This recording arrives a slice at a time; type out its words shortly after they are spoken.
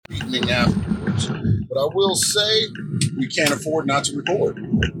evening afterwards. But I will say we can't afford not to record.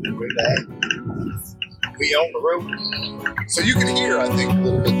 We on the road. So you can hear, I think, a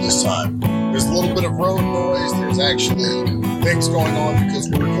little bit this time. There's a little bit of road noise. There's actually things going on because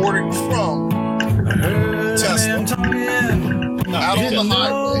we're recording from Tesla. Out on the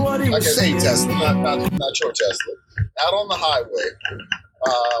highway. I guess a Tesla, not your Tesla. Out on the highway.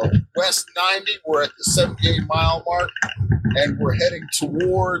 West 90, we're at the 78 mile mark, and we're heading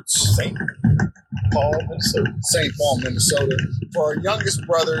towards St. Paul, Minnesota. St. Paul, Minnesota, for our youngest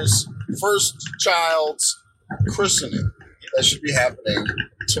brother's first child's christening. That should be happening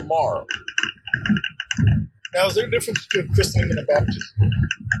tomorrow. Now, is there a difference between christening and a baptism?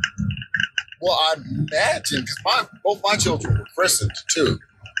 Well, I imagine, because both my children were christened too,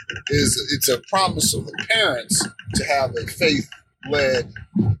 it's a promise of the parents to have a faith-led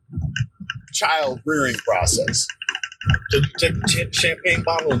child rearing process. So you take the champagne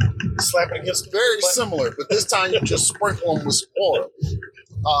bottle and slap it against the Very butt? similar, but this time you just sprinkle them with some water.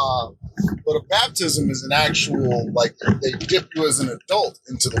 But a baptism is an actual, like, they dip you as an adult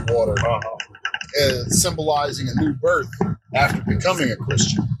into the water, symbolizing a new birth after becoming a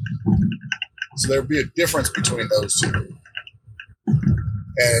Christian. So there'd be a difference between those two.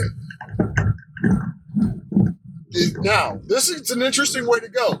 And now, this is an interesting way to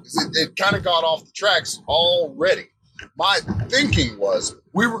go because it kind of got off the tracks already. My thinking was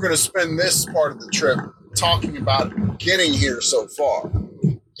we were going to spend this part of the trip talking about getting here so far.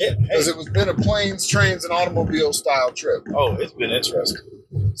 Yeah, because it was been a planes, trains, and automobile style trip. Oh, it's been interesting.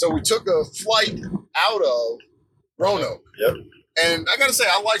 So we took a flight out of Roanoke. Yep. And I got to say,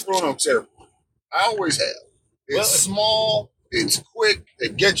 I like Roanoke Airport. I always have. It's small, it's quick, they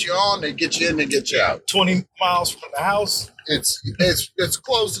get you on, they get you in, they get you out. 20 miles from the house. It's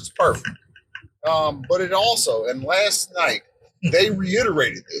close, it's perfect. But it also, and last night, they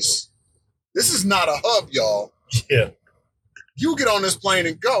reiterated this. This is not a hub, y'all. Yeah. You get on this plane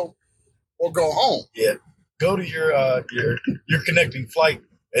and go, or go home. Yeah. Go to your connecting flight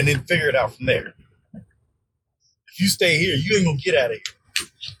and then figure it out from there. If you stay here, you ain't gonna get out of here.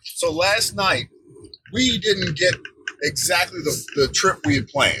 So last night, we didn't get exactly the trip we had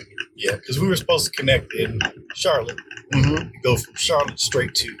planned. Yeah, because we were supposed to connect in Charlotte. Mm-hmm. Go from Charlotte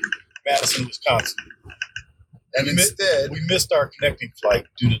straight to Madison, Wisconsin. And instead, we missed our connecting flight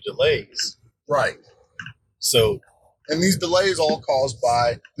due to delays. Right. So, and these delays all caused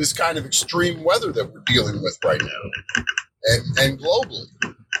by this kind of extreme weather that we're dealing with right now, and globally.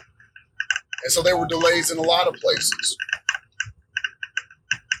 And so there were delays in a lot of places.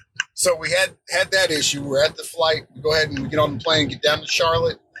 So we had that issue. We're at the flight. We go ahead and we get on the plane, get down to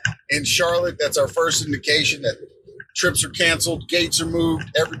Charlotte. In Charlotte, that's our first indication that trips are canceled, gates are moved,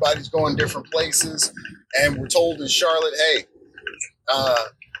 everybody's going different places. And we're told in Charlotte, hey,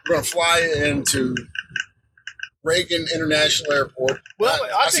 we're going to fly into Reagan International Airport. Well,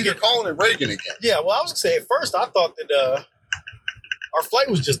 I think you're calling it Reagan again. Yeah, well, I was going to say at first I thought that our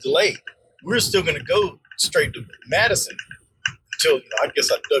flight was just delayed. We were still going to go straight to Madison until, I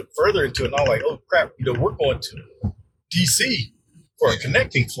guess I dug further into it. And I'm like, oh, crap, we're going to D.C. for a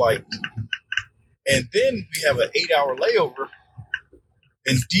connecting flight. And then we have an 8-hour layover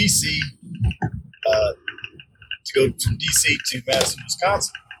in D.C. To go from D.C. to Madison,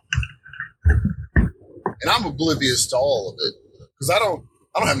 Wisconsin. And I'm oblivious to all of it because I don't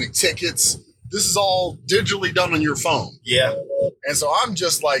have any tickets. This is all digitally done on your phone. Yeah. And so I'm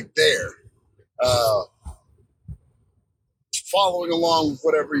just like there, following along with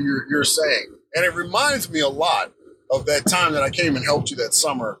whatever you're saying. And it reminds me a lot of that time that I came and helped you that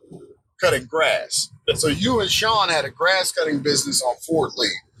summer cutting grass. So you and Sean had a grass cutting business on Fort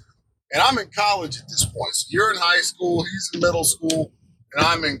Lee. And I'm in college at this point. So you're in high school, he's in middle school, and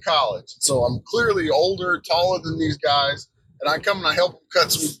I'm in college. So I'm clearly older, taller than these guys. And I come and I help them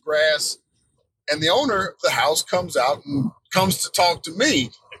cut some grass. And the owner of the house comes out and comes to talk to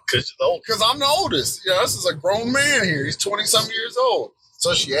me. Because I'm the oldest. You know, this is a grown man here. He's 20-something years old.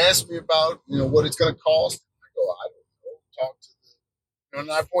 So she asked me about, what it's going to cost. I go, I don't know. Talk to and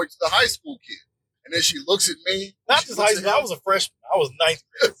I point to the high school kid. And then she looks at me. Not just high school. I was a freshman. I was ninth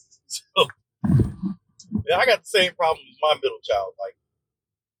grade. So, yeah, I got the same problem with my middle child. Like,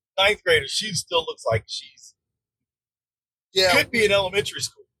 ninth grader, she still looks like she's could be in elementary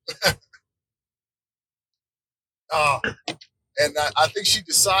school. And I think she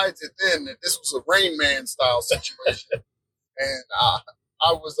decides it then that this was a Rain Man style situation. And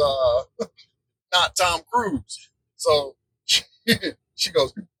I was not Tom Cruise. So she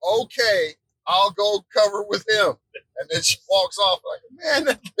goes, okay, I'll go cover with him. And then she walks off like, man,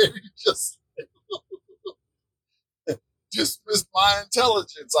 that baby just... dismissed my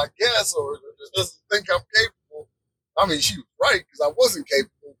intelligence, I guess, or just doesn't think I'm capable. I mean, she was right because I wasn't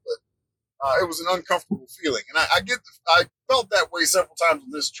capable, but it was an uncomfortable feeling, and I felt that way several times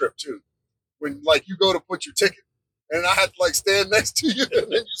on this trip too. When like you go to put your ticket, and I had to like stand next to you,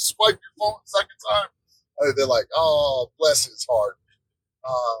 and then you swipe your phone the second time. They're like, "Oh, bless his heart."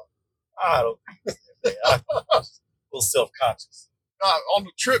 I don't think I'm a little self-conscious. On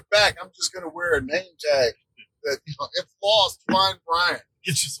the trip back, I'm just gonna wear a name tag that if lost, find Brian.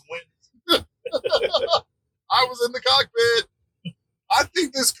 Get you some wins. I was in the cockpit. I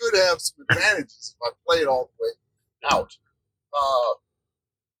think this could have some advantages if I play it all the way out.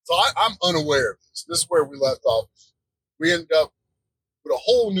 So I'm unaware of this. This is where we left off. We ended up with a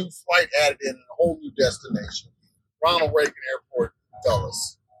whole new flight added in and a whole new destination. Ronald Reagan Airport,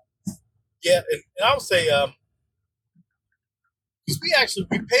 Dulles. Yeah, and I would say because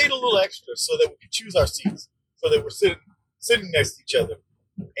we paid a little extra so that we could choose our seats, so that we're sitting next to each other.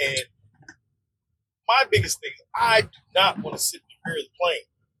 And my biggest thing is I do not want to sit in the rear of the plane.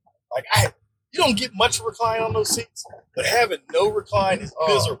 Like you don't get much recline on those seats, but having no recline is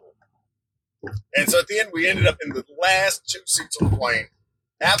miserable. And so at the end, we ended up in the last two seats on the plane.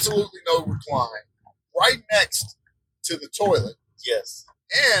 Absolutely no recline. Right next to the toilet. Yes.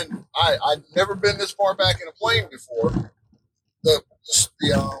 And I'd never been this far back in a plane before. The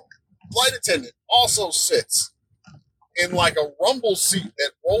flight attendant also sits in like a rumble seat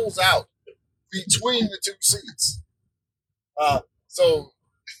that rolls out between the two seats. So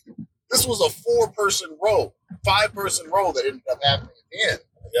this was a 4-person row, 5-person row that ended up happening at the end.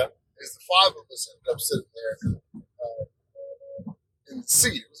 Yep. Is the 5 of us ended up sitting there in the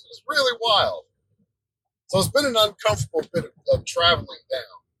seat. It was really wild. So it's been an uncomfortable bit of traveling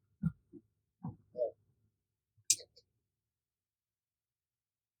down.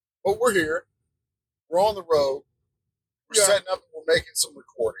 But we're here. We're on the road. We're setting up and we're making some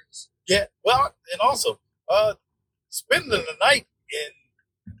recordings. Yeah. Well, and also spending the night in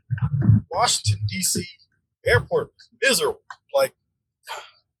Washington, D.C. airport was miserable. Like,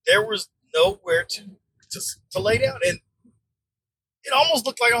 there was nowhere to lay down. And it almost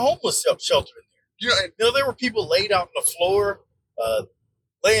looked like a homeless shelter in there. You know, there were people laid out on the floor,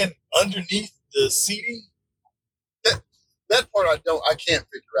 laying underneath the seating. That part I can't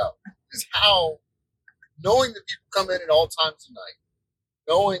figure out is how, knowing that people come in at all times of night,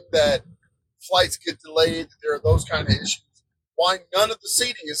 knowing that flights get delayed, that there are those kind of issues, why none of the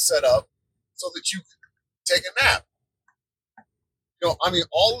seating is set up so that you can take a nap. You know, I mean,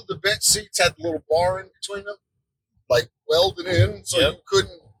 all of the bench seats had the little bar in between them, like welded in, so you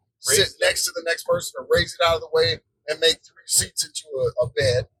couldn't sit next to the next person or raise it out of the way and make 3 seats into a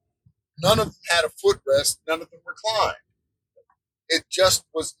bed. None of them had a footrest. None of them reclined. It just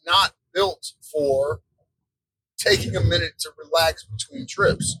was not built for taking a minute to relax between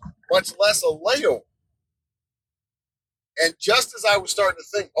trips, much less a layover. And just as I was starting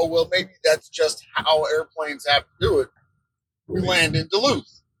to think, oh, well, maybe that's just how airplanes have to do it, we land in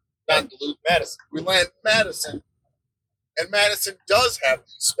Duluth. Not Duluth, Madison. We land in Madison. And Madison does have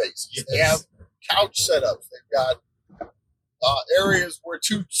these spaces. Yes. They have couch setups. They've got areas where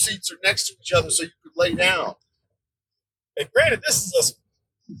 2 seats are next to each other so you could lay down. And granted, this is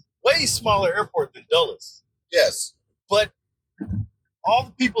a way smaller airport than Dulles. Yes. But all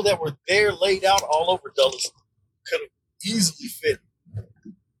the people that were there laid out all over Dulles could have easily fit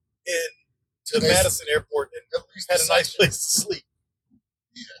into the Madison airport and at least had a nice place to sleep.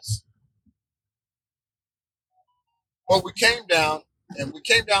 Yes. Well, we came down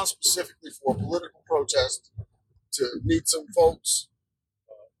specifically for a political protest to meet some folks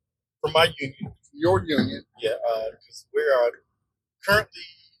from my union. Your union. Yeah, because we're currently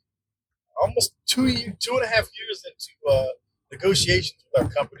almost 2.5 years into negotiations with our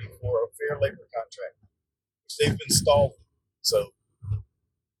company for a fair labor contract, which they've been stalled. So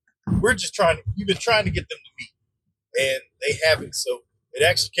we've been trying to get them to meet, and they haven't. So it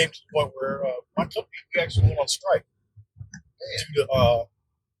actually came to the point where my company, we actually went on strike due to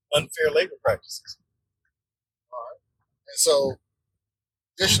unfair labor practices. All right. And so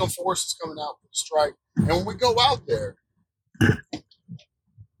additional forces coming out for the strike. And when we go out there,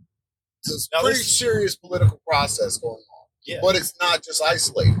 it's a pretty serious political process going on. Yeah. But it's not just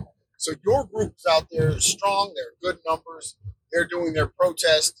isolated. So your group is out there strong. They're good numbers. They're doing their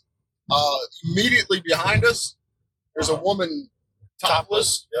protest. Immediately behind us, there's a woman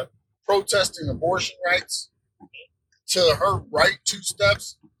topless protesting abortion rights. To her right, 2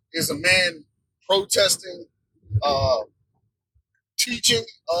 steps, is a man protesting teaching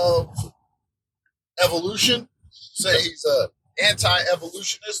of evolution. Say he's an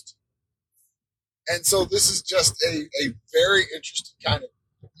anti-evolutionist. And so this is just a very interesting kind of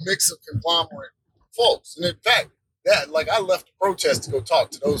mix of conglomerate folks. And in fact, that like I left the protest to go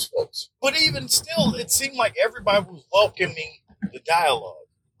talk to those folks. But even still, it seemed like everybody was welcoming the dialogue.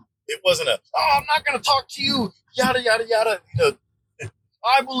 It wasn't I'm not going to talk to you, yada, yada, yada.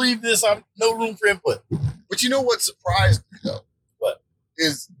 I believe this. I'm no room for input. But you know what surprised me, though? What?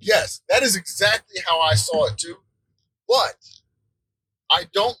 Is, yes, that is exactly how I saw it, too. But I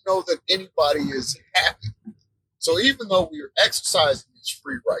don't know that anybody is happy. So even though we are exercising these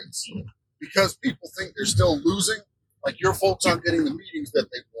free rights, because people think they're still losing, like your folks aren't getting the meetings that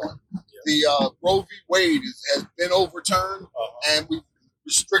they want. The Roe v. Wade has been overturned, and we've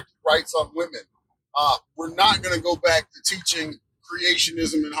restricted rights on women. We're not going to go back to teaching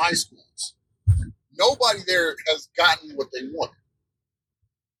creationism in high schools. Nobody there has gotten what they wanted.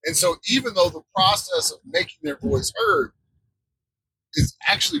 And so even though the process of making their voice heard is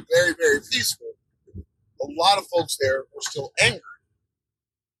actually very, very peaceful, a lot of folks there were still angered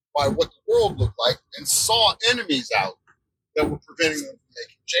by what the world looked like and saw enemies out that were preventing them from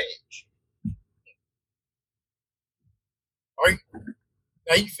making change.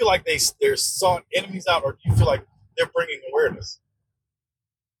 Now you feel like they're saw enemies out, or do you feel like they're bringing awareness?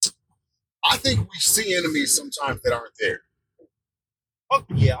 I think we see enemies sometimes that aren't there. Oh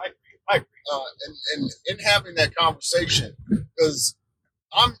yeah, I agree. And in having that conversation, because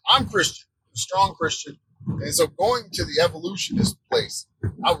I'm Christian, I'm a strong Christian, and so going to the evolutionist place,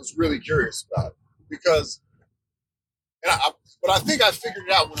 I was really curious about it because, but I think I figured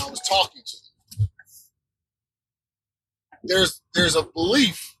it out when I was talking to them. There's a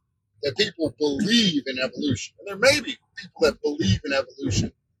belief that people believe in evolution, and there may be people that believe in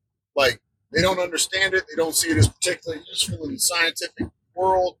evolution, like they don't understand it, they don't see it as particularly useful in the scientific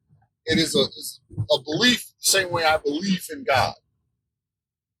world. It is a belief the same way I believe in God.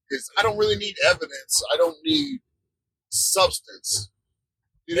 Because I don't really need evidence. I don't need substance.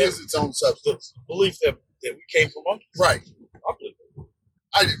 It is its own substance. The belief that we came from monkeys. Right. I believe it.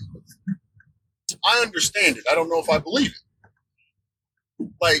 I understand it. I don't know if I believe it.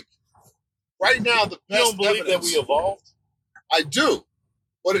 Like, right now, the best You don't believe evidence, that we evolved? I do.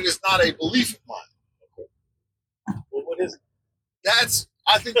 But it is not a belief of mine. Okay. Well, what is it?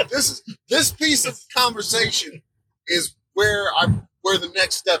 I think this piece of conversation is where the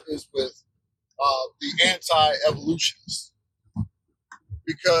next step is with the anti-evolutionists,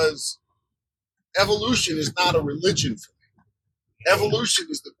 because evolution is not a religion for me. Evolution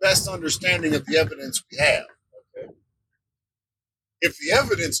is the best understanding of the evidence we have. Okay? If the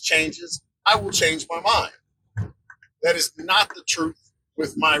evidence changes, I will change my mind. That is not the truth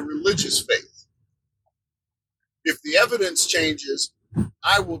with my religious faith. If the evidence changes,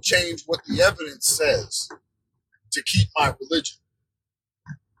 I will change what the evidence says to keep my religion.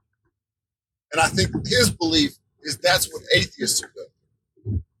 And I think his belief is that's what atheists are doing.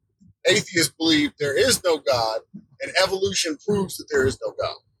 Atheists believe there is no God, and evolution proves that there is no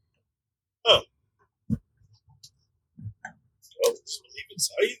God. Oh. Well, just believe in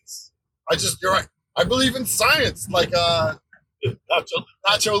science. You're right. I believe in science, like Nacho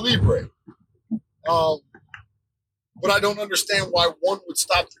Libre. But I don't understand why one would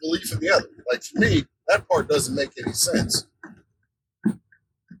stop the belief in the other. Like, for me, that part doesn't make any sense.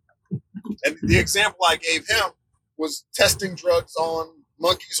 And the example I gave him was testing drugs on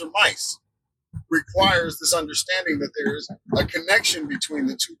monkeys or mice requires this understanding that there is a connection between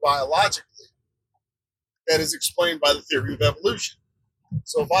the two biologically that is explained by the theory of evolution.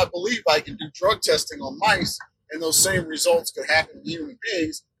 So if I believe I can do drug testing on mice and those same results could happen in human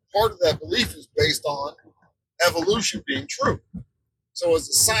beings, part of that belief is based on evolution being true. So as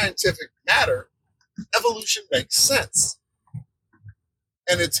a scientific matter, evolution makes sense.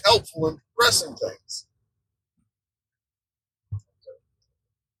 And it's helpful in progressing things.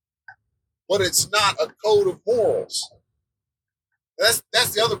 But it's not a code of morals. That's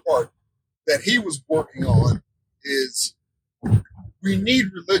the other part that he was working on, is we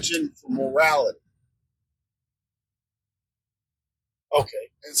need religion for morality. Okay.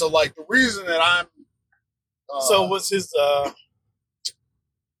 And so, like, the reason that I'm so was his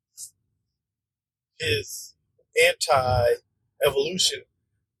anti-evolution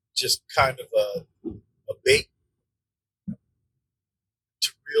just kind of a bait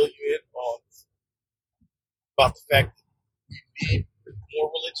to reel you in on about the fact that we need more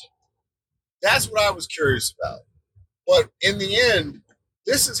religion? That's what I was curious about. But in the end,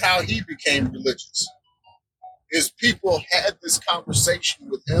 this is how he became religious. Is people had this conversation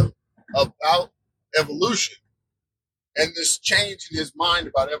with him about evolution, and this change in his mind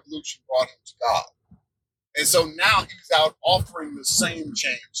about evolution brought him to God. And so now he's out offering the same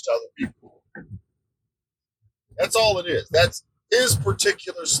change to other people. That's all it is. That's his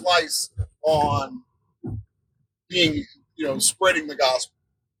particular slice on being, spreading the gospel.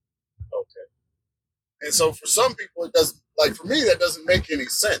 Okay. And so for some people, it doesn't, like for me, that doesn't make any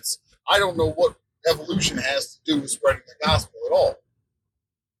sense. I don't know what evolution has to do with spreading the gospel at all.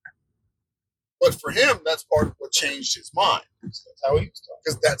 But for him, that's part of what changed his mind. That's how he was taught.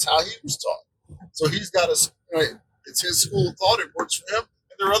 Because that's how he was taught. So he's got it's his school of thought. It works for him.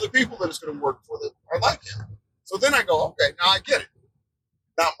 And there are other people that it's going to work for that are like him. So then I go, okay, now I get it.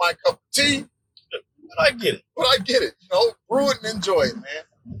 Not my cup of tea. But I get it. But I get it. Brew it and enjoy it,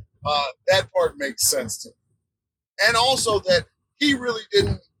 man. That part makes sense to me. And also that he really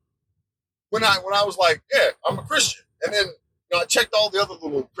didn't, when I was like, yeah, I'm a Christian. And then I checked all the other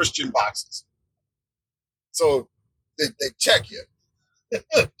little Christian boxes. So they check you.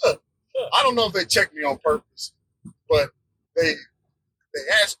 I don't know if they check me on purpose, but they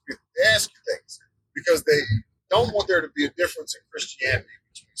ask you things because they don't want there to be a difference in Christianity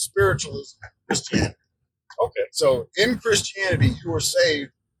between spiritualism and Christianity. Okay. So in Christianity, you are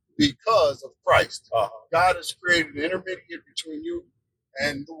saved because of Christ. God has created an intermediate between you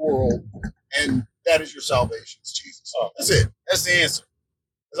and the world, and that is your salvation. It's Jesus. That's it. That's the answer.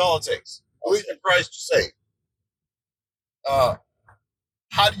 That's all it takes. Believe in Christ, you're saved.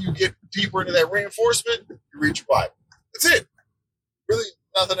 How do you get deeper into that reinforcement? You read your Bible. That's it. Really,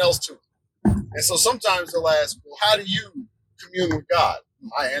 nothing else to it. And so sometimes they'll ask, well, how do you commune with God?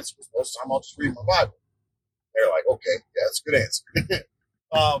 My answer was, most of the time, I'll just read my Bible. They're like, okay, yeah, that's a good answer.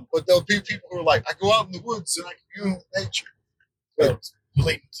 But there'll be people who are like, I go out in the woods and I commune with nature. But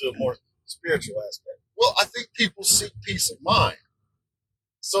leading to a more spiritual aspect. Well, I think people seek peace of mind.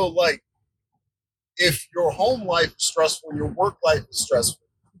 So, like, if your home life is stressful and your work life is stressful,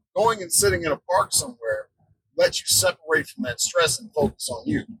 going and sitting in a park somewhere lets you separate from that stress and focus on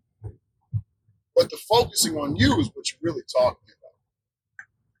you. But the focusing on you is what you're really talking about.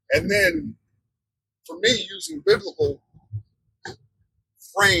 And then, for me, using biblical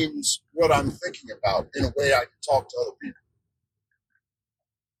frames what I'm thinking about in a way I can talk to other people.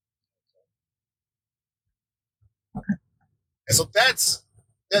 And so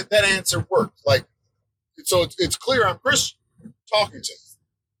that answer worked. Like, so it's clear I'm Christian talking to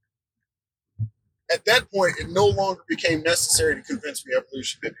you. At that point, it no longer became necessary to convince me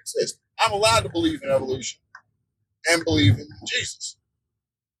evolution didn't exist. I'm allowed to believe in evolution and believe in Jesus.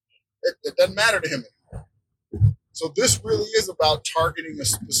 It doesn't matter to him anymore. So this really is about targeting a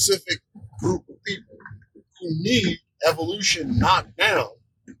specific group of people who need evolution knocked down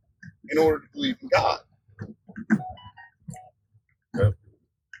in order to believe in God. Okay.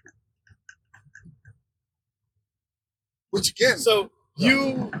 Which again, so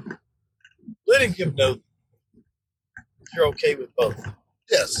you letting him know you're okay with both.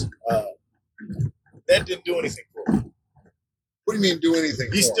 Yes. That didn't do anything for him. What do you mean do anything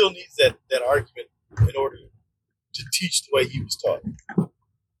He still needs that argument in order to teach the way he was taught.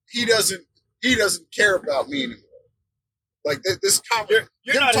 He doesn't care about me anymore. Like this comment,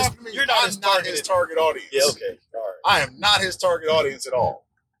 you're not talking to me. You're not his target audience. Yeah, okay. All right. I am not his target audience at all.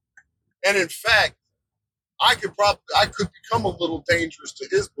 And in fact, I could become a little dangerous to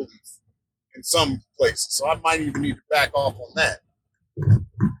his belief in some places. So I might even need to back off on that.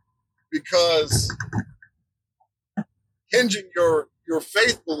 Because hinging your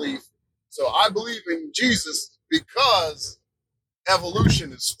faith belief, so I believe in Jesus because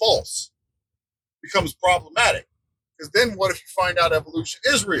evolution is false, becomes problematic. Because then what if you find out evolution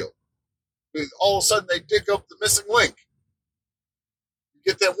is real? Because all of a sudden they dig up the missing link. You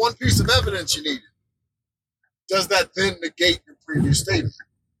get that one piece of evidence you needed. Does that then negate your previous statement?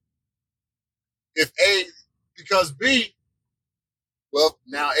 If A, because B, well,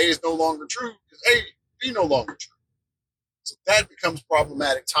 now A is no longer true because B no longer true. So that becomes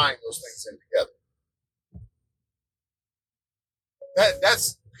problematic tying those things in together.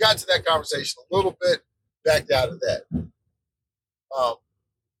 That's got to that conversation a little bit, backed out of that.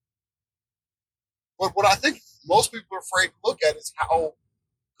 But what I think most people are afraid to look at is how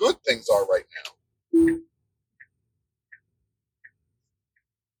good things are right now.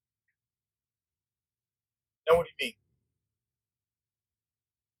 Now, what do you mean?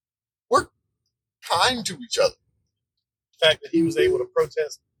 We're kind to each other. The fact that he was able to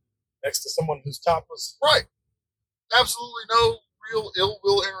protest next to someone whose top was right. Absolutely no real ill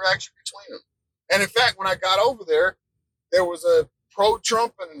will interaction between them. And in fact, when I got over there, there was a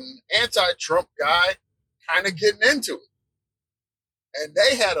pro-Trump and an anti-Trump guy kind of getting into it. And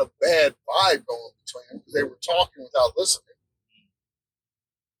they had a bad vibe going between them because they were talking without listening.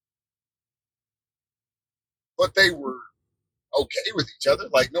 But they were okay with each other.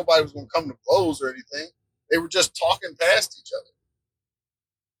 Like nobody was going to come to blows or anything. They were just talking past each other.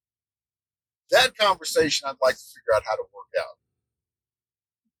 That conversation I'd like to figure out how to work out.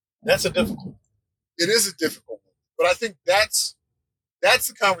 That's a difficult. It is a difficult one, but I think that's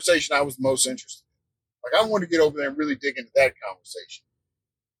the conversation I was most interested in. Like, I want to get over there and really dig into that conversation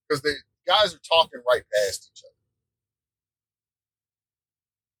because the guys are talking right past each other.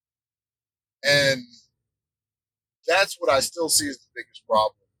 And that's what I still see as the biggest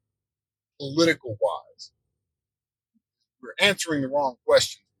problem, political wise. We're answering the wrong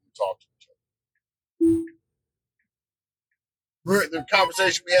questions when we talk to each other. The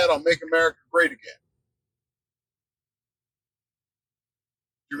conversation we had on Make America Great Again.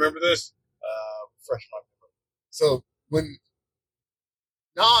 Do you remember this? Refresh my memory. So when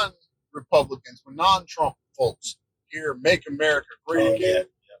non-Republicans, when non-Trump folks hear Make America Great Again,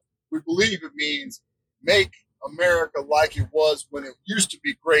 we believe it means make America like it was when it used to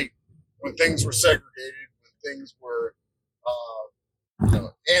be great, when things were segregated, when things were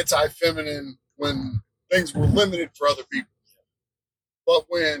anti-feminine, when things were limited for other people. But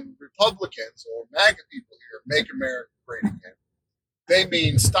when Republicans or MAGA people hear Make America Great Again, they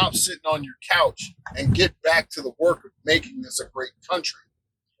mean stop sitting on your couch and get back to the work of making this a great country,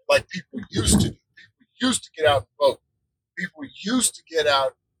 like people used to do. People used to get out and vote. People used to get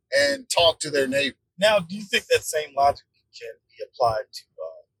out and talk to their neighbors. Now, do you think that same logic can be applied to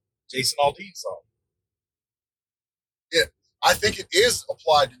Jason Aldean's song? Yeah, I think it is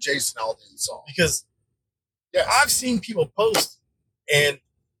applied to Jason Aldean's song. Because I've seen people post and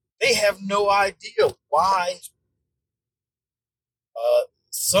they have no idea why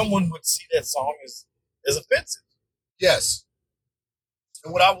someone would see that song as offensive. Yes.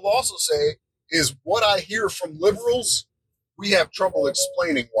 And what I will also say is what I hear from liberals, we have trouble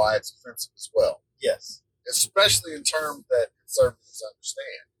explaining why it's offensive as well. Yes. Especially in terms that conservatives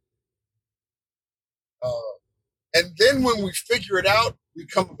understand. And then when we figure it out, we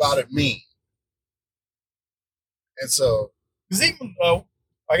come about it mean. And so... Because even,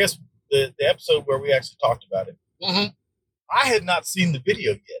 I guess, the episode where we actually talked about it, I had not seen the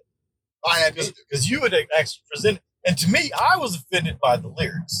video yet. I had because you had actually presented, and to me, I was offended by the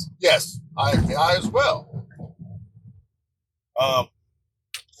lyrics. Yes, I as well. But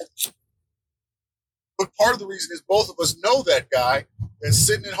part of the reason is both of us know that guy that's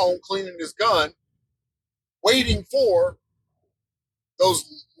sitting at home cleaning his gun, waiting for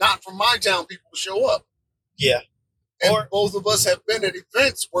those not from my town people to show up. Yeah. And both of us have been at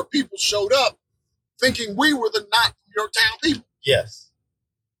events where people showed up thinking we were the not from your town people. Yes.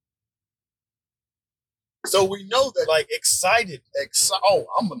 So we know that. Like excited.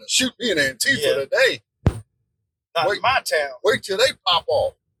 I'm going to shoot me an Antifa today. Not in my town. Wait till they pop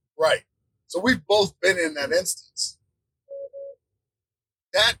off. Right. So we've both been in that instance.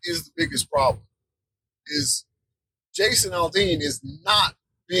 That is the biggest problem. Is Jason Aldean is not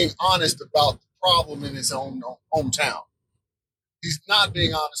being honest about the problem in his own hometown. He's not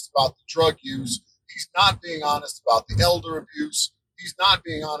being honest about the drug use. He's not being honest about the elder abuse. He's not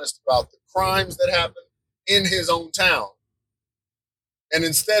being honest about the crimes that happen in his own town. And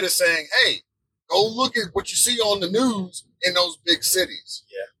instead of saying, hey, go look at what you see on the news in those big cities.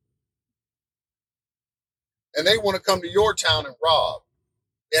 Yeah. And they want to come to your town and rob.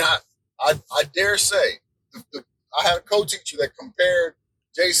 And I dare say, I had a co-teacher that compared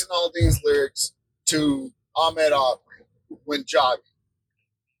Jason Aldean's lyrics to Ahmaud Arbery when jogging.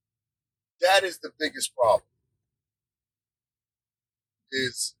 That is the biggest problem.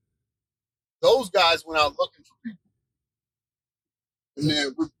 Is those guys went out looking for people. And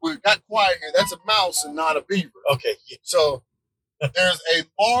then we got quiet here. That's a mouse and not a beaver. Okay. Yeah. So there's a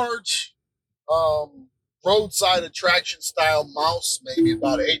large roadside attraction style mouse, maybe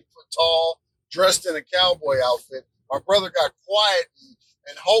about 8 foot tall, dressed in a cowboy outfit. My brother got quiet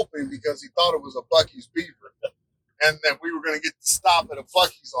and hoping because he thought it was a Buc-ee's beaver and that we were going to get to stop at a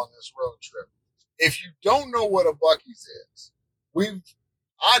Buc-ee's on this road trip. If you don't know what a Buc-ee's is,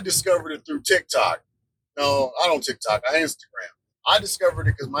 I discovered it through TikTok. No, I don't TikTok. I Instagram. I discovered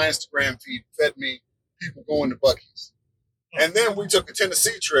it because my Instagram feed fed me people going to Buc-ee's. And then we took a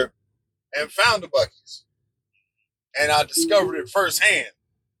Tennessee trip and found a Buc-ee's. And I discovered it firsthand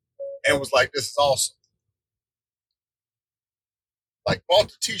and was like, this is awesome. Like, bought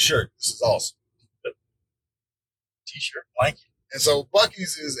the t-shirt. This is awesome. T-shirt, blanket. And so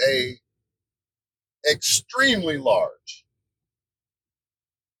Buc-ee's is a extremely large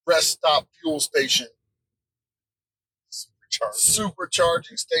rest stop fuel station,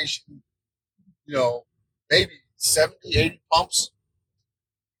 supercharging station, maybe 70, 80 pumps.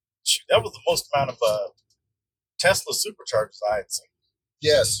 Shoot, that was the most amount of Tesla superchargers I had seen.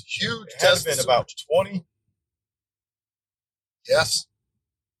 Yes, huge. It had been about 20. Yes.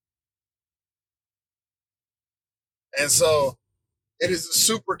 And so it is a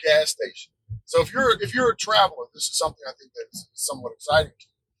super gas station. So if you're a traveler, this is something I think that is somewhat exciting to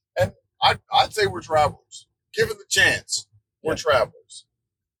you. And I'd say we're travelers. Given the chance, we're travelers.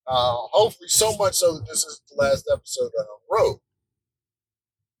 Hopefully so much so that this is the last episode on the road.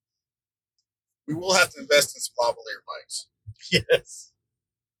 We will have to invest in some lavalier mics. Yes.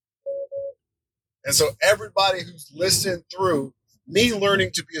 And so everybody who's listened through me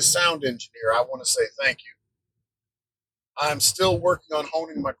learning to be a sound engineer, I want to say thank you. I'm still working on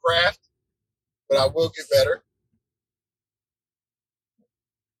honing my craft, but I will get better.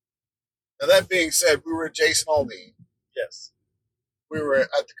 Now, that being said, we were at Jason Aldean. Yes. We were at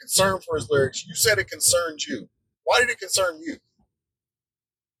the concern for his lyrics. You said it concerned you. Why did it concern you?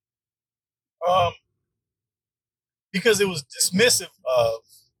 Because it was dismissive of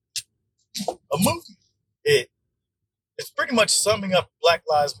a movement. It's pretty much summing up Black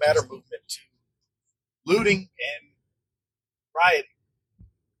Lives Matter movement to looting and rioting.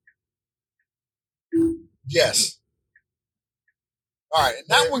 Yes. All right, and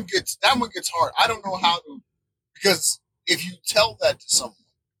that one gets hard. I don't know how to, because if you tell that to someone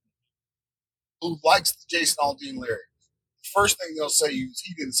who likes the Jason Aldean lyrics, the first thing they'll say is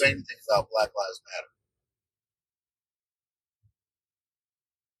he didn't say anything about Black Lives Matter.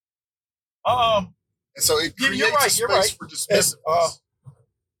 And so it creates a space for dismissiveness.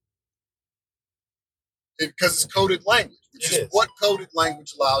 Because it's coded language, which is what coded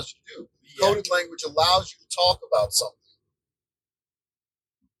language allows you to do. Coded language allows you to talk about something.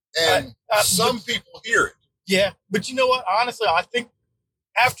 And some people hear it. Yeah, but you know what? Honestly, I think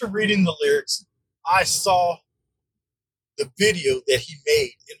after reading the lyrics, I saw the video that he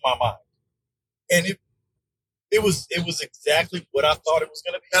made in my mind. And it was exactly what I thought it was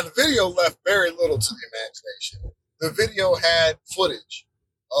going to be. Now, the video left very little to the imagination. The video had footage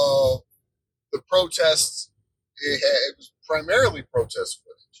of the protests. It was primarily protest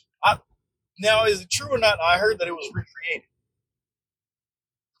footage. Now, is it true or not? I heard that it was recreated.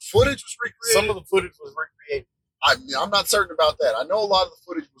 Footage was recreated? Some of the footage was recreated. I'm not certain about that. I know a lot of the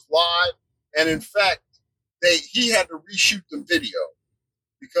footage was live, and in fact, he had to reshoot the video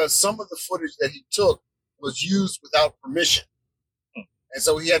because some of the footage that he took was used without permission. And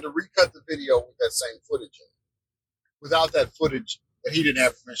so he had to recut the video with that same footage in it, without that footage that he didn't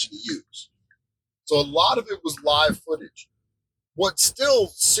have permission to use. So a lot of it was live footage. What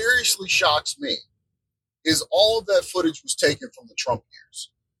still seriously shocks me is all of that footage was taken from the Trump years.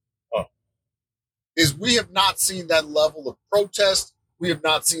 Is we have not seen that level of protest. We have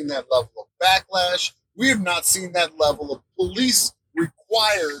not seen that level of backlash. We have not seen that level of police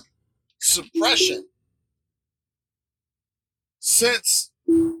required suppression since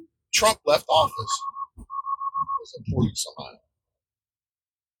Trump left office.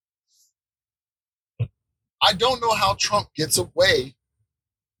 I don't know how Trump gets away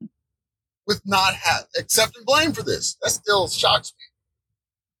with not accepting blame for this. That still shocks me.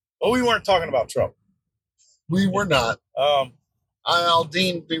 Well, we weren't talking about Trump. We were not.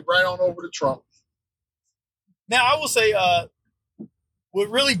 Aldean, be right on over to Trump. Now, I will say what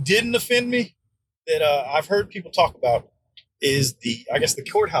really didn't offend me that I've heard people talk about is the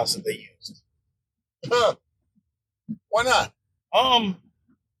courthouse that they used. Why not?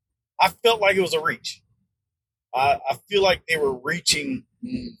 I felt like it was a reach. I feel like they were reaching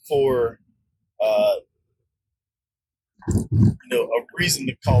for a reason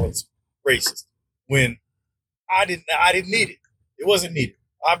to call it racist when I didn't need it. It wasn't needed.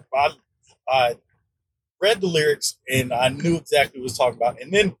 I read the lyrics and I knew exactly what it was talking about.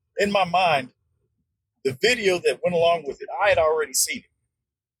 And then in my mind, the video that went along with it, I had already seen it.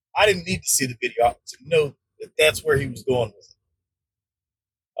 I didn't need to see the video to know that that's where he was going with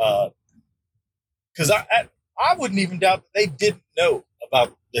it. Because I wouldn't even doubt that they didn't know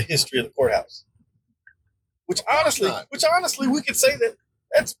about the history of the courthouse. Which honestly, we could say that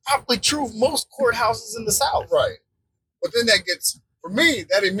that's probably true of most courthouses in the South. Right. But then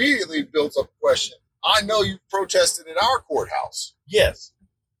that immediately builds up a question. I know you protested at our courthouse. Yes.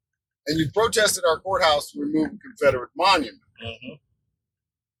 And you protested our courthouse to remove a Confederate monument. Mm-hmm.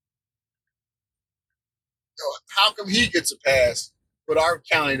 How come he gets a pass, but our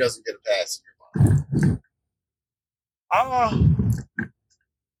county doesn't get a pass in your mind?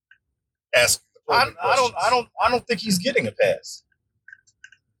 Ask the I don't think he's getting a pass.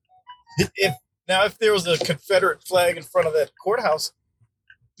 If there was a Confederate flag in front of that courthouse,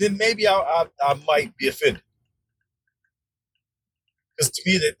 then maybe I might be offended. Because to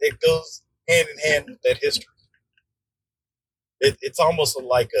me, that goes hand in hand with that history. It's almost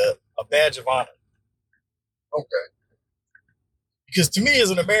like a badge of honor. Okay. Because to me, as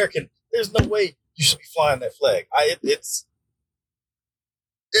an American, there's no way you should be flying that flag.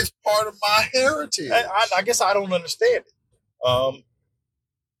 It's part of my heritage. I guess I don't understand it.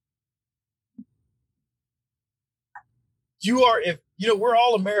 We're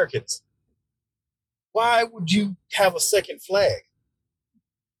all Americans. Why would you have a second flag?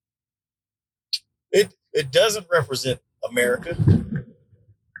 It doesn't represent America.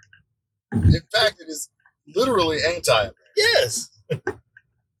 In fact, it is literally anti-American. Yes. It's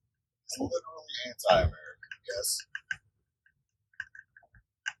literally anti-American. Yes.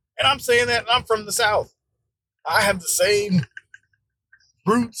 And I'm saying that, and I'm from the South. I have the same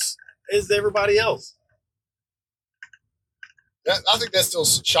roots as everybody else. I think that still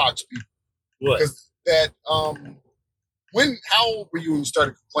shocks people. What? Because how old were you when you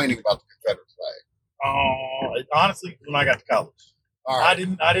started complaining about the Confederate flag? Honestly, when I got to college. All right.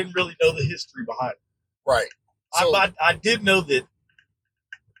 I didn't really know the history behind it. Right. So, I did know that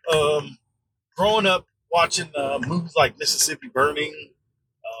growing up watching movies like Mississippi Burning,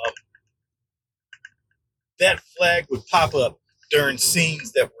 that flag would pop up during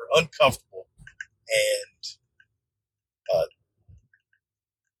scenes that were uncomfortable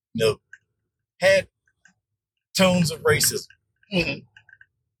and had tones of racism. Mm-hmm.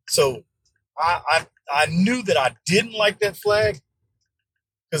 So I knew that I didn't like that flag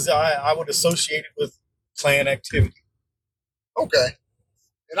because I would associate it with Klan activity. Okay.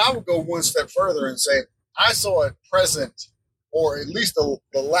 And I would go one step further and say, I saw it present, or at least the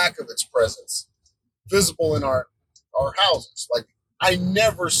lack of its presence, visible in our houses. Like, I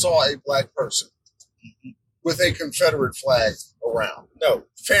never saw a black person with a Confederate flag around. No.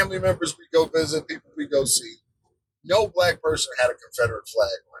 Family members we go visit, people we go see. No black person had a Confederate flag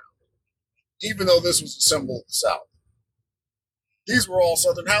around, even though this was a symbol of the South. These were all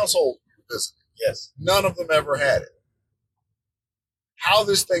Southern households we were visiting. Yes. None of them ever had it. How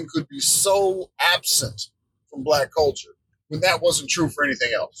this thing could be so absent from black culture when that wasn't true for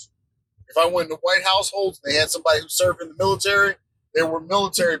anything else. If I went to white households and they had somebody who served in the military, there were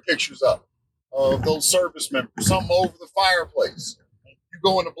military pictures up of those service members, some over the fireplace. You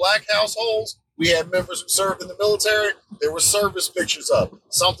go into black households, we had members who served in the military, there were service pictures up,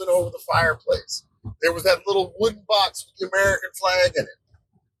 something over the fireplace. There was that little wooden box with the American flag in it.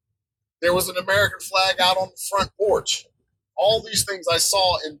 There was an American flag out on the front porch. All these things I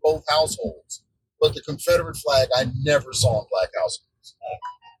saw in both households, but the Confederate flag I never saw in black households.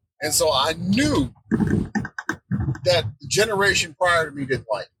 And so I knew that the generation prior to me didn't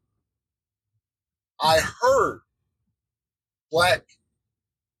like it. I heard black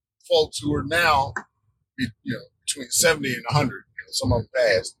folks who are now, between 70 and 100, some of them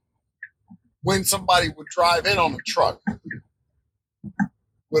passed, when somebody would drive in on a truck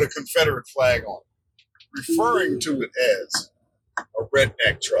with a Confederate flag on it, referring to it as a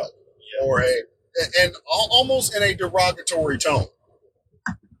redneck truck, or and almost in a derogatory tone,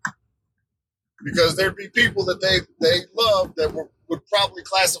 because there'd be people that they loved that would probably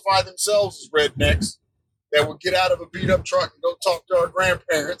classify themselves as rednecks, that would get out of a beat up truck and go talk to our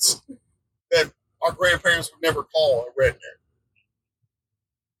grandparents, that our grandparents would never call a redneck.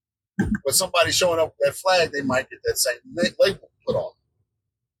 But somebody showing up with that flag, they might get that same label put on.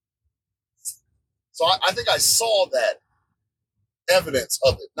 So I think I saw that evidence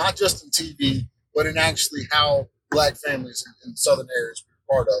of it, not just in TV, but in actually how black families in southern areas we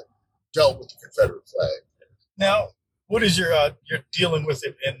were part of dealt with the Confederate flag. Now, what is your dealing with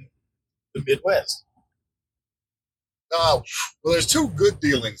it in the Midwest? Well, there's two good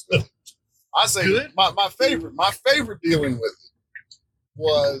dealings with it. I say good? my favorite dealing with it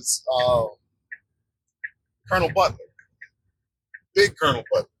was Colonel Butler, big Colonel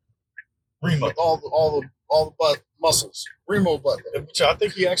Butler, Remo, with all the muscles, Remo Butler. Which I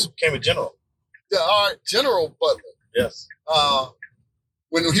think he actually became a general. Yeah, all right, General Butler. Yes.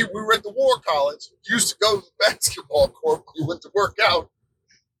 When we were at the War College, he used to go to the basketball court when he went to work out,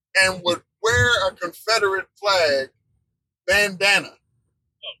 and would wear a Confederate flag bandana.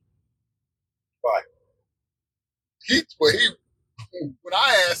 Right. When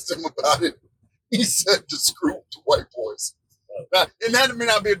I asked him about it, he said to screw with the white boys. Now, and that may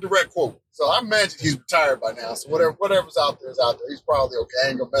not be a direct quote. So I imagine he's retired by now. So whatever's out there is out there. He's probably okay. I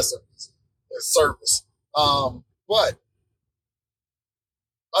ain't gonna mess up his service. But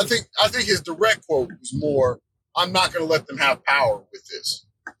I think his direct quote was more, "I'm not gonna let them have power with this."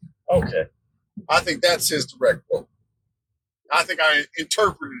 Okay. I think that's his direct quote. I think I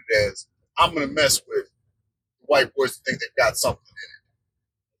interpreted it as, I'm gonna mess with the white boys to think they've got something in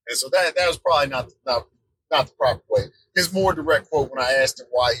it. And so that was probably not the proper way. His more direct quote when I asked him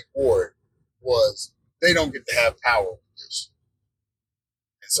why he wore it was, "They don't get to have power with this."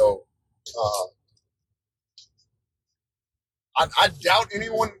 So I doubt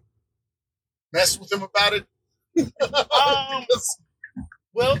anyone messed with him about it.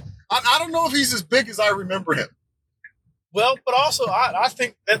 Well, I don't know if he's as big as I remember him. well, but also I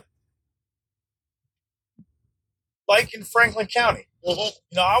think that, like in Franklin County,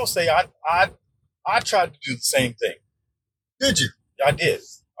 I would say I tried to do the same thing. Did you? I did.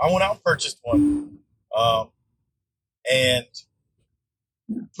 I went out and purchased one, and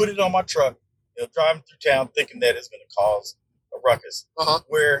put it on my truck, driving through town, thinking that it's going to cause a ruckus.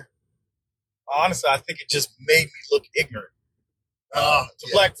 Where, honestly, I think it just made me look ignorant to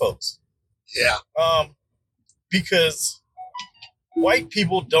black folks. Yeah. Because white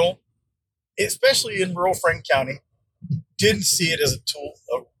people don't, especially in rural Franklin County, didn't see it as a tool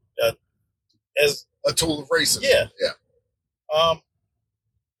of racism. Yeah. Yeah.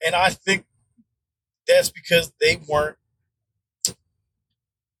 And I think that's because they weren't.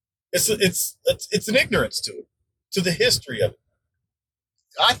 It's an ignorance to it, to the history of it.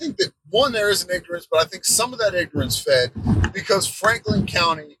 I think that there is an ignorance, but I think some of that ignorance fed because Franklin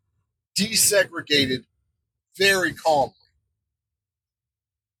County desegregated very calmly.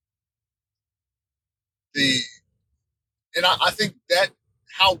 I think that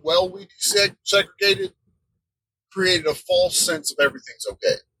how well we desegregated created a false sense of everything's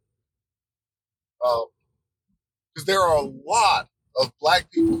okay. Because there are a lot of black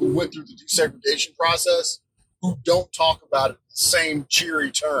people who went through the desegregation process who don't talk about it in the same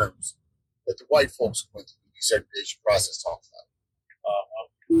cheery terms that the white folks who went through the desegregation process talk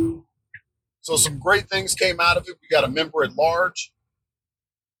about. So some great things came out of it. We got a member at large,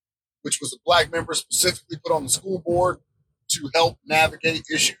 which was a black member specifically put on the school board to help navigate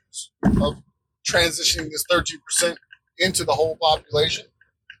issues of transitioning this 13% into the whole population.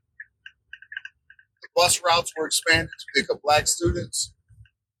 The bus routes were expanded to pick up black students.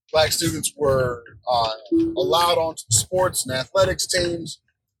 Black students were allowed onto the sports and athletics teams.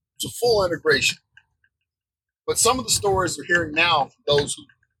 It was a full integration. But some of the stories we're hearing now from those who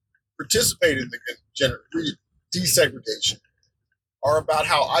participated in the desegregation are about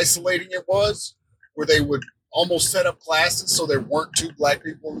how isolating it was, where they would almost set up classes so there weren't two black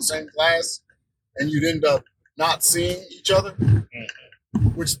people in the same class, and you'd end up not seeing each other,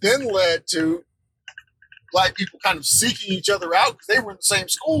 which then led to black people kind of seeking each other out because they were in the same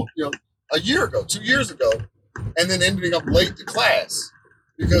school, a year ago, 2 years ago, and then ending up late to class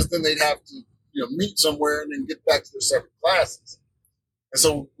because then they'd have to, meet somewhere and then get back to their separate classes. And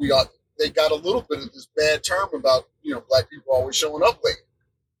so they got a little bit of this bad term about, black people always showing up late.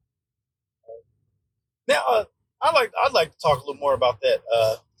 Now, I'd like to talk a little more about that,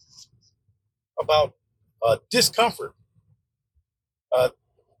 about discomfort.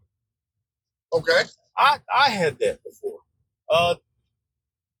 Okay. I had that before.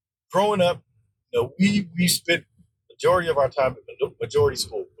 Growing up, we spent majority of our time at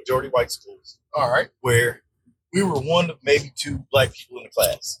majority white schools. All right. Where we were one of maybe two black people in the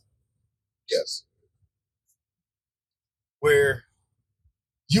class. Yes. Where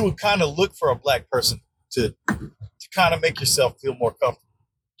you would kind of look for a black person to kind of make yourself feel more comfortable.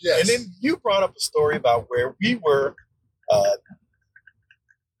 Yes. And then you brought up a story about where we were,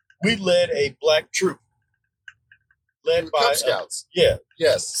 we led a black troop. Led by Cub Scouts.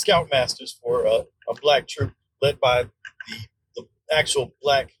 Yes. Scoutmasters for a black troop led by the actual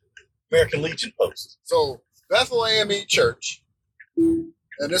black American Legion post. So Bethel AME Church, and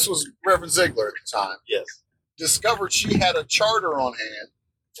this was Reverend Ziegler at the time. Yes. Discovered she had a charter on hand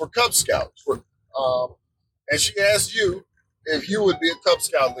for Cub Scouts. And she asked you if you would be a Cub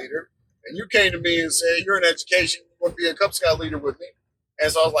Scout leader. And you came to me and said, you're in education, you want to be a Cub Scout leader with me?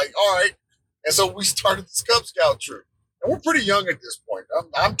 And so I was like, all right. And so we started this Cub Scout troop. And we're pretty young at this point.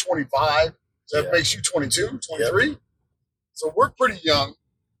 I'm 25. So that makes you 22, 23. Yep. So we're pretty young.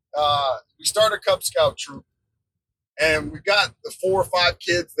 We started a Cub Scout troop. And we got the 4 or 5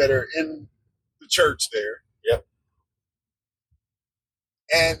 kids that are in the church there. Yep.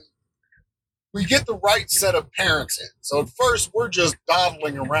 And we get the right set of parents in. So at first, we're just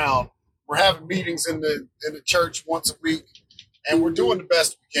dawdling around. We're having meetings in the church once a week, and we're doing the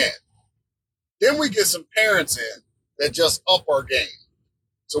best we can. Then we get some parents in that just up our game.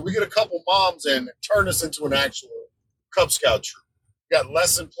 So we get a couple moms in that turn us into an actual Cub Scout troop. We got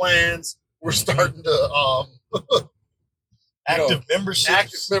lesson plans. We're starting to active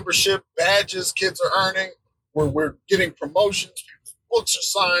membership, badges kids are earning. We're getting promotions. Books are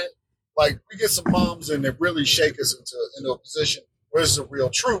signed. Like, we get some moms in that really shake us into a position where this is a real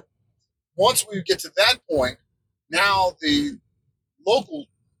troop. Once we get to that point, now the local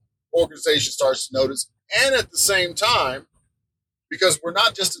organization starts to notice. And at the same time, because we're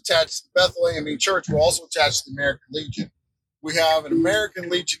not just attached to the Bethlehem Church, we're also attached to the American Legion. We have an American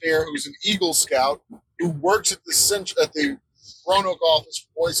Legionnaire who's an Eagle Scout who works at the Roanoke office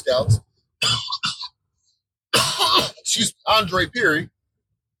for Boy Scouts. She's Andre Peary,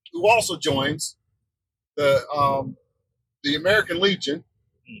 who also joins the American Legion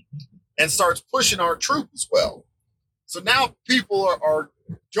and starts pushing our troop as well. So now people are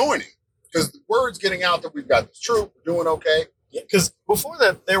joining because the word's getting out that we've got this troop, we're doing okay. Yeah, because before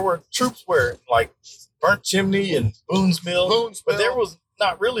that, there were troops where, like, Burnt Chimney and Boone's Mill, but there was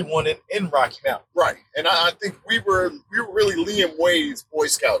not really one in Rocky Mountain. Right. And I think we were really Liam Wade's Boy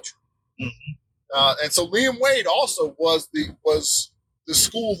Scout troop. Mm-hmm. And so Liam Wade also was the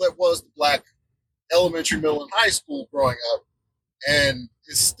school that was the black elementary, middle, and high school growing up. And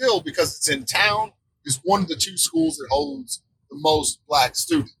it's still, because it's in town, is one of the two schools that holds the most black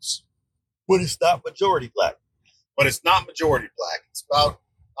students. But it's not majority black. But it's not majority black. It's about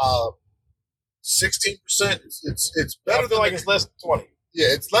 16%. It's better than it's less than 20. Yeah,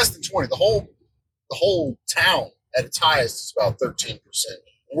 it's less than 20. The whole town at its highest is about 13%.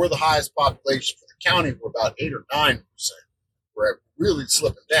 We're the highest population for the county. We're about 8 or 9%. We're really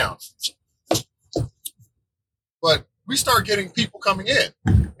slipping down. But we start getting people coming in.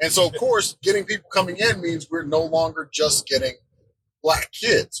 And so, of course, getting people coming in means we're no longer just getting black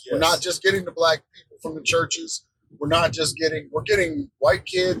kids. Yes. We're not just getting the black people from the churches. We're getting white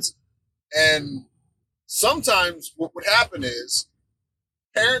kids. And sometimes what would happen is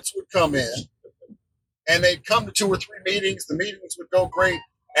parents would come in and they'd come to 2 or 3 meetings. The meetings would go great.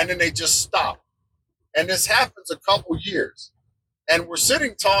 And then they just stop. And this happens a couple years. And we're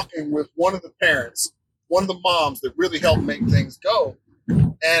sitting talking with one of the parents, one of the moms that really helped make things go.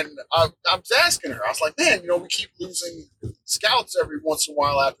 And I was asking her, I was like, man, we keep losing scouts every once in a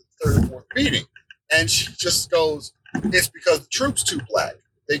while after the 3rd or 4th meeting. And she just goes, it's because the troop's too black.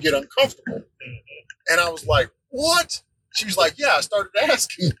 They get uncomfortable. And I was like, what? She was like, yeah, I started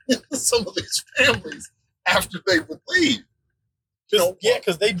asking some of these families after they would leave.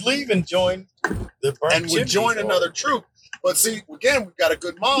 Because they'd leave and join the Burnt and would join another troop. But see, again, we've got a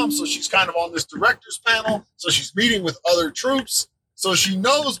good mom, so she's kind of on this director's panel. So she's meeting with other troops. So she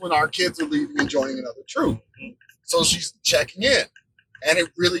knows when our kids are leaving and joining another troop. So she's checking in. And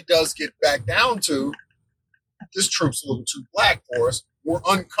it really does get back down to this troop's a little too black for us. We're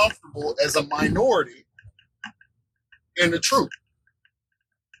uncomfortable as a minority in the troop.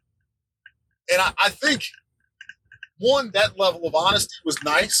 And I think, one, that level of honesty was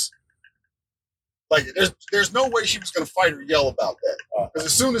nice. Like, there's no way she was going to fight or yell about that. Because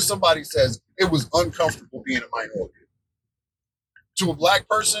as soon as somebody says it was uncomfortable being a minority, to a black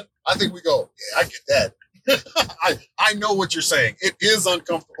person, I think we go, yeah, I get that. I know what you're saying. It is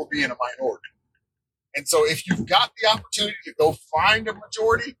uncomfortable being a minority. And so if you've got the opportunity to go find a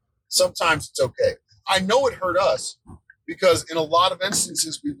majority, sometimes it's okay. I know it hurt us because in a lot of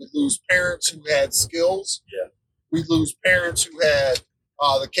instances, we would lose parents who had skills. Yeah. We'd lose parents who had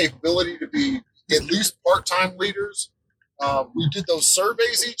the capability to be at least part-time leaders. We did those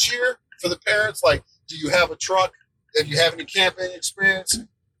surveys each year for the parents, like, do you have a truck? Do you have any camping experience?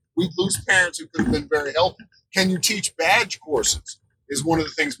 We'd lose parents who could have been very helpful. Can you teach badge courses? Is one of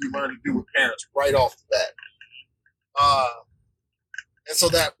the things we learned to do with parents right off the bat. And so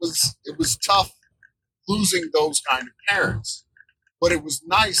it was tough losing those kind of parents, but it was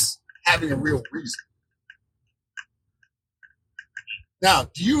nice having a real reason. Now,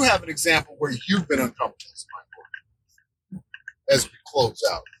 do you have an example where you've been uncomfortable as a minority as we close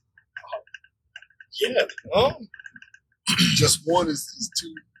out? Yeah. Just one is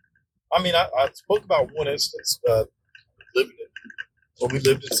too. I mean, I spoke about one instance when we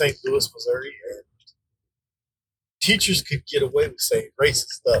lived in St. Louis, Missouri, and teachers could get away with saying racist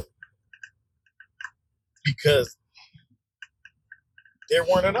stuff because there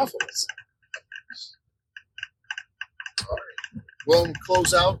weren't enough of us. All right. Well, we'll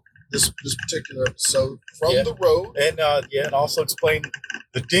close out this particular episode from the road. And and also explain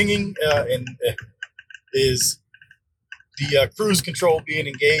the dinging is the cruise control being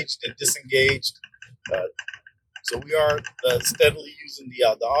engaged and disengaged. So we are steadily using the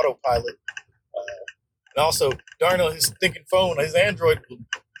autopilot. And also, Darnell, his thinking phone, his Android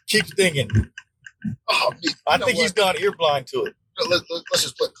keeps dinging. Oh, I think he's gone ear blind to it. Let's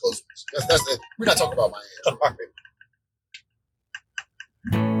just put close. That's it. We're not talking about my Android. All right.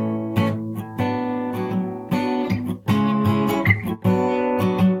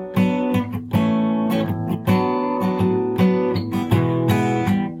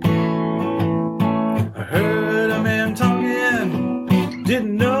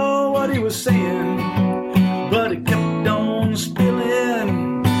 Didn't know what he was saying, but it kept on spilling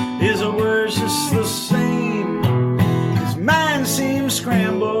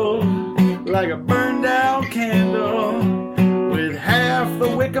like a burned out candle with half the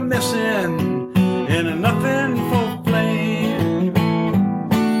wick a missing and a nothing for flame.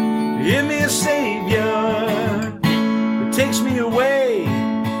 Give me a savior that takes me away.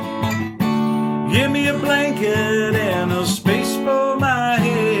 Give me a blanket and a space for my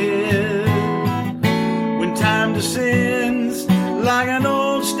head. When time descends like an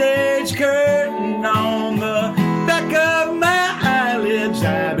old stage curtain on the back of my eyelids,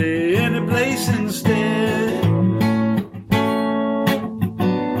 I'll be in a place instead.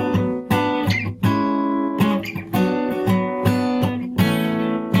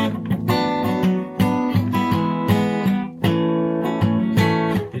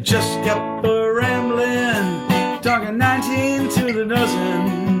 You just kept a rambling, talking 19 to the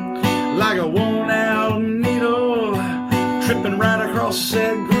dozen, like a worn out needle tripping right across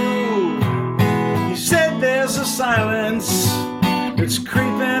that groove. You said there's a silence that's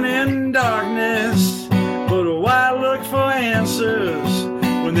creeping in darkness, but why look for answers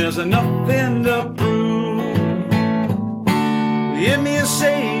when there's nothing to prove? Give me a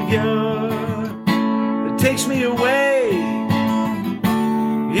savior that takes me away.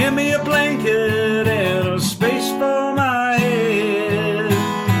 Give me a blanket and a space for my head.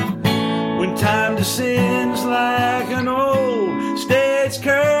 When time descends like an old stage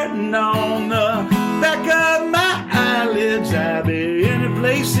curtain on the back of my eyelids, I'll be in a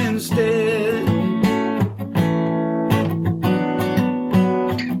place instead.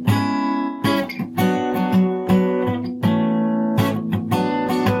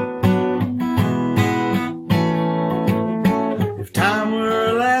 If time were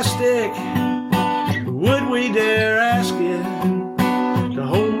elastic, would we dare ask it to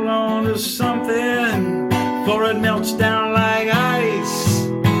hold on to something before it melts down like ice?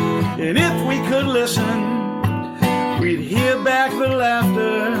 And if we could listen, we'd hear back the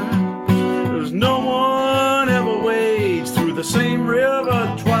laughter, 'cause no one ever wades through the same river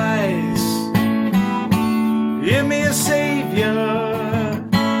twice. Give me a savior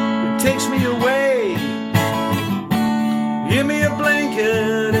that takes me away. Give me a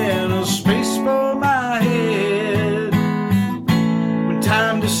blanket and a space for my head. When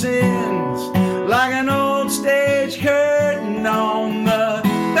time descends like an old stage curtain on the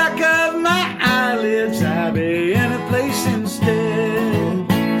back of my eyelids, I'll be in a place instead.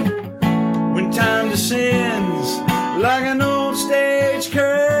 When time descends like an old stage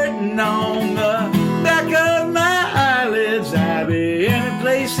curtain on the back of my eyelids, I'll be in a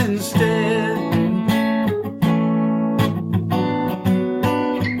place instead.